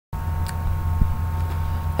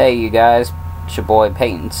Hey you guys, it's your boy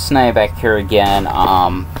Peyton Snay back here again.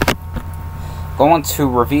 Going to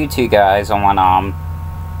review to you guys on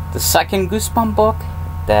the second Goosebump book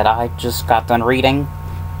that I just got done reading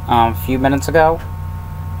a few minutes ago,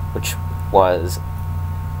 which was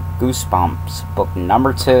Goosebumps book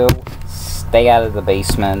number 2, Stay Out of the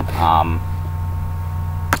Basement.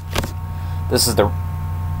 This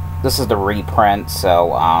is the reprint,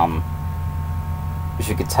 so as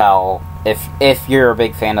you could tell, if you're a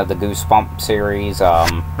big fan of the Goosebump series,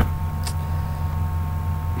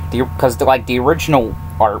 because the original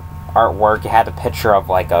artwork had a picture of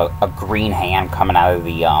like a green hand coming out of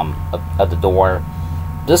the door.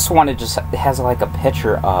 This one it has like a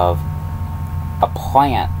picture of a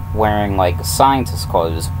plant wearing like scientist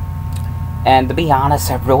clothes. And to be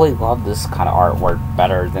honest, I really love this kind of artwork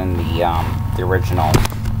better than the original.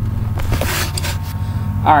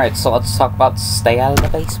 Alright, so let's talk about Stay Out of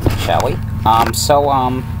the Basement, shall we?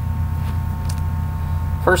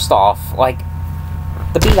 First off, like,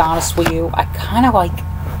 to be honest with you, I kind of like,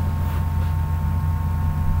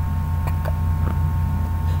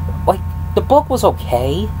 the book was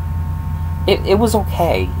okay. It was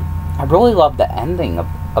okay. I really love the ending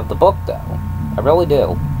of the book, though. I really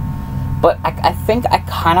do. But I think I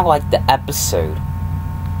kind of like the episode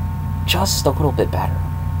just a little bit better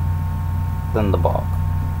than the book.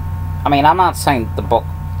 I mean, I'm not saying the book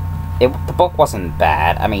wasn't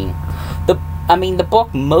bad. I mean, the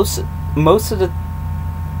book most of the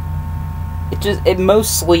it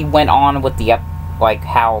mostly went on with like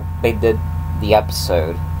how they did the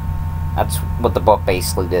episode. That's what the book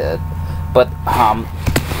basically did. But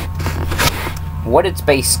what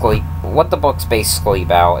the book's basically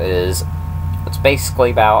about is it's basically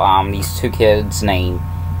about these two kids named,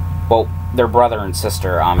 well, their brother and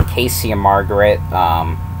sister, Casey and Margaret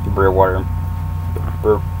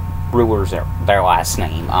Brewer's their last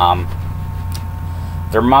name.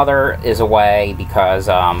 Their mother is away because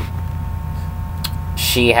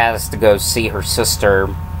she has to go see her sister,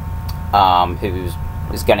 who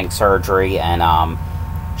is getting surgery, and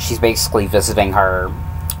she's basically visiting her,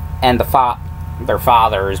 and their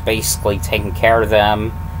father is basically taking care of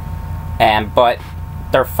them, but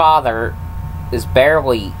their father is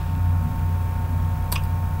barely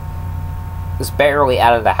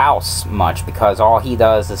out of the house much, because all he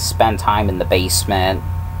does is spend time in the basement,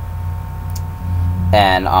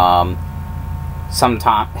 and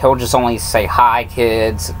sometimes he'll just only say hi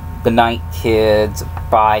kids, good night kids,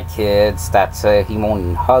 bye kids, that's it. He won't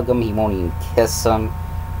even hug them, he won't even kiss them,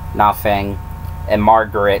 nothing. And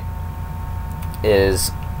Margaret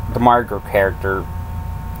character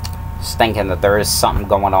is thinking that there is something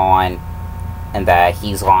going on, and that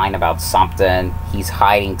he's lying about something. He's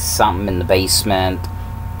hiding something in the basement,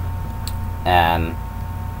 and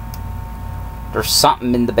there's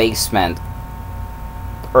something in the basement,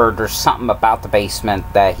 or there's something about the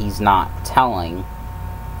basement that he's not telling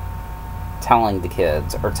the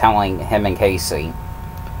kids, or telling him and Casey.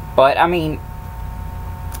 But I mean,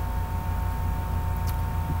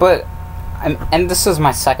 and this is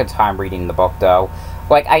my second time reading the book, though.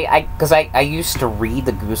 Like, because I used to read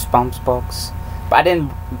the Goosebumps books, but I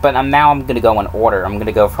didn't. But now I'm gonna go in order. I'm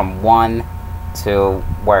gonna go from 1 to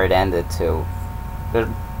where it ended to.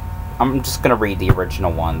 I'm just gonna read the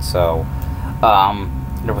original one. So,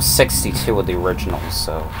 there was 62 of the originals.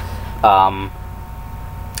 So,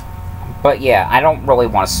 but yeah, I don't really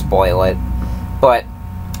want to spoil it, but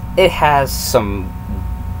it has some.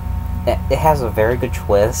 It has a very good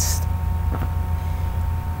twist.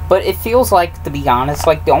 But it feels like, to be honest,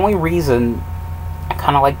 like the only reason I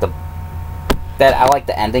kind of like the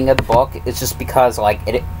ending of the book is just because like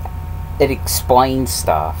it explains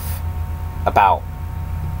stuff about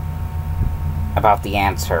the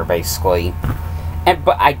answer, basically.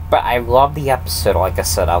 But I love the episode. Like I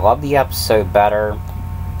said, I love the episode better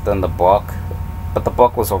than the book. But the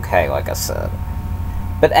book was okay, like I said.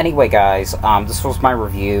 But anyway, guys, this was my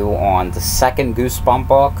review on the second Goosebump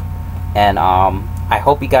book, and I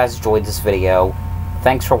hope you guys enjoyed this video.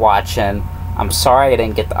 Thanks for watching. I'm sorry I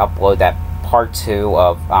didn't get to upload that part 2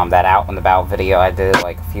 of that Out and About video I did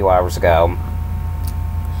like a few hours ago.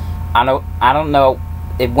 I don't know.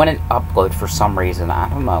 It wouldn't upload for some reason. I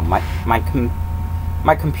don't know.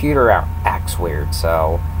 My computer acts weird,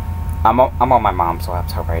 so I'm on my mom's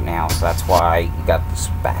laptop right now, so that's why you got this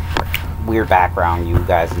weird background you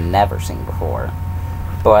guys never seen before.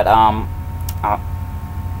 But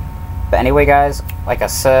anyway, guys, like I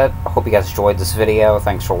said, I hope you guys enjoyed this video.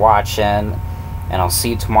 Thanks for watching, and I'll see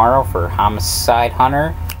you tomorrow for Homicide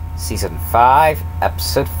Hunter Season 5,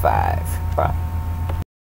 Episode 5. Bye.